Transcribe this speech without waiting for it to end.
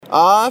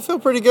I feel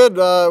pretty good.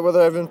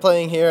 Whether I've been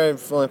playing here,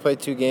 I've only played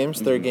 2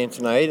 games, third game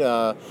tonight.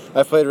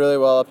 I've played really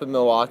well up in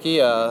Milwaukee.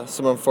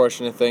 Some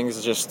unfortunate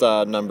things, just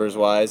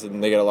numbers-wise,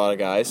 and they get a lot of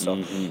guys, so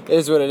it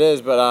is what it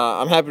is. But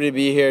I'm happy to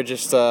be here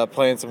just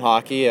playing some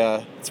hockey.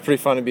 It's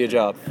pretty fun to be a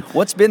job.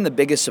 What's been the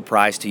biggest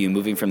surprise to you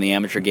moving from the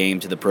amateur game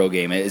to the pro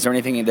game? Is there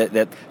anything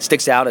that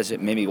sticks out as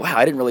it maybe, wow,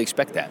 I didn't really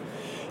expect that?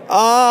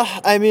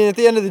 I mean, at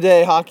the end of the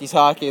day, hockey's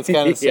hockey. It's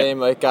kind of the same.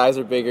 Like, guys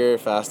are bigger,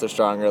 faster,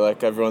 stronger.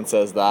 Like, everyone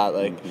says that.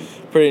 Like,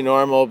 pretty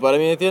normal. But, I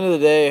mean, at the end of the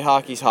day,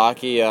 hockey's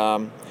hockey.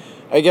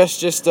 I guess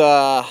just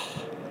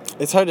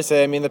it's hard to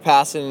say. I mean, the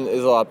passing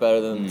is a lot better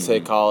than, say,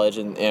 college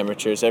and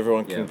amateurs.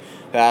 Everyone can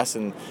pass.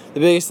 And the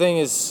biggest thing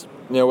is,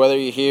 whether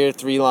you're here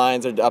 3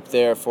 lines or up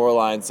there 4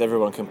 lines,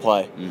 everyone can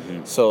play.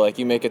 So, like,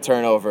 you make a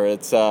turnover,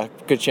 it's a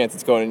good chance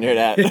it's going in your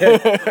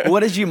net.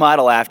 What did you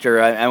model after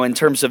in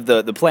terms of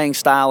the playing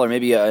style or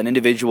maybe an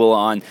individual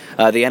on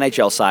the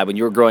NHL side when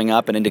you were growing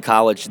up and into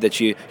college that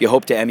you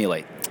hope to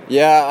emulate?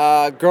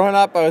 Yeah, growing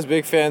up, I was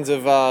big fans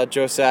of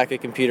Joe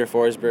Sakic and Peter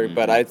Forsberg,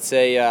 but I'd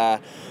say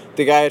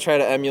the guy I try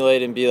to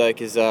emulate and be like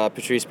is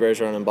Patrice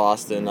Bergeron in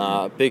Boston.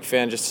 Big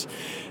fan, just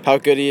how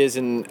good he is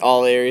in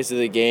all areas of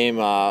the game.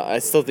 I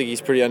still think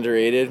he's pretty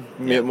underrated,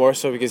 more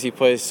so because he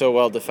plays so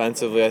well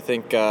defensively. I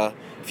think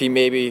if he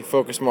maybe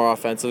focused more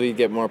offensively, he'd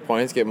get more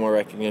points, get more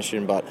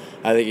recognition, but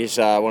I think he's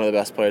one of the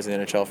best players in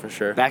the NHL for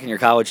sure. Back in your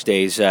college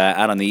days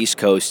out on the East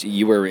Coast,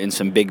 you were in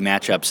some big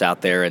matchups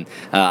out there, and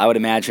I would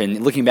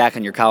imagine, looking back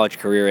on your college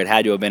career, it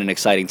had to have been an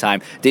exciting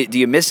time. Do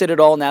you miss it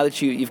at all now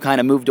that you've kind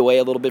of moved away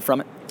a little bit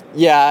from it?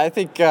 Yeah, I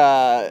think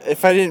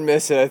if I didn't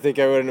miss it, I think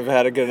I wouldn't have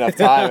had a good enough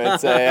time. I'd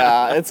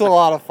say it's a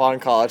lot of fun,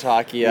 college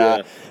hockey.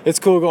 It's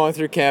cool going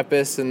through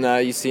campus and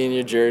you seeing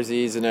your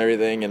jerseys and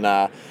everything.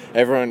 And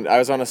everyone, I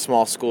was on a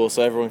small school,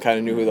 so everyone kind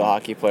of knew who the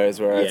hockey players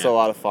were. It's a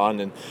lot of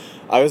fun. And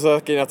I was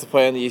lucky enough to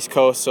play on the East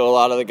Coast, so a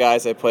lot of the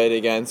guys I played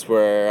against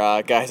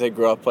were guys I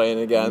grew up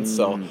playing against.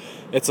 So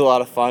it's a lot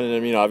of fun. And I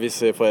mean,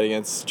 obviously, I played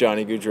against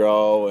Johnny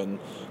Gaudreau and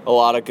a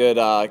lot of good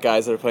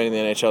guys that are playing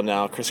in the NHL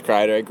now. Chris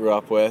Kreider I grew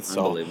up with.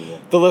 So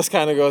the list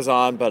kind of goes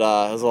on, but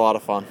it was a lot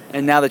of fun.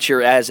 And now that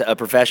you're as a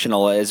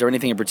professional, is there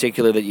anything in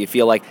particular that you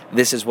feel like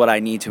this is what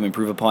I need to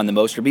improve upon the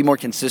most or be more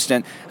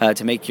consistent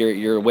to make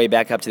your way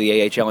back up to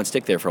the AHL and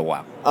stick there for a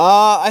while?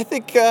 I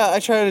think I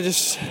try to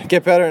just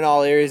get better in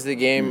all areas of the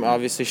game,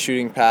 obviously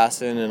shooting,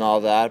 passing, and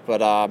all that.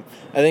 But I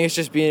think it's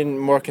just being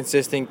more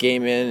consistent,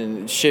 game in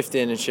and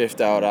shift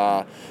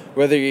out.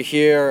 Whether you're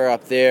here or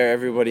up there,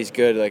 everybody's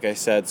good, like I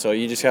said. So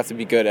you just have to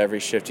be good every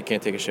shift. You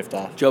can't take a shift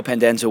off. Joe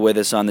Pendenza with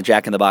us on the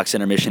Jack in the Box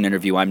Intermission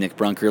interview. I'm Nick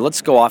Brunker.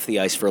 Let's go off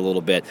the ice for a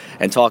little bit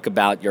and talk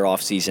about your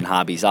off-season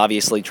hobbies.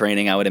 Obviously,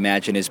 training, I would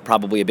imagine, is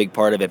probably a big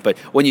part of it. But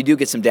when you do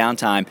get some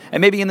downtime, and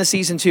maybe in the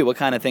season too, what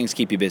kind of things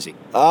keep you busy?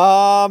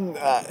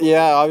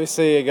 Yeah,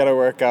 obviously you got to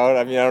work out.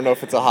 I mean, I don't know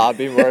if it's a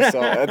hobby more so.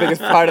 I think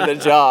it's part of the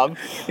job.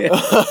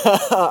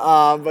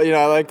 But,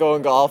 I like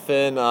going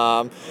golfing.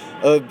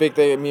 A big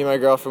thing, me and my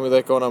girlfriend, we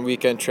like going on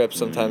weekend trips.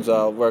 Sometimes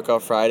I'll work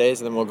out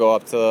Fridays, and then we'll go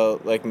up to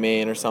like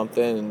Maine or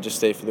something and just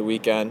stay for the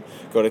weekend,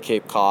 go to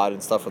Cape Cod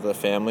and stuff with the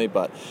family.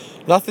 But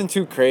nothing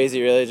too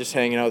crazy, really, just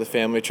hanging out with the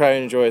family. Try to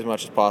enjoy as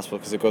much as possible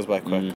because it goes by quick.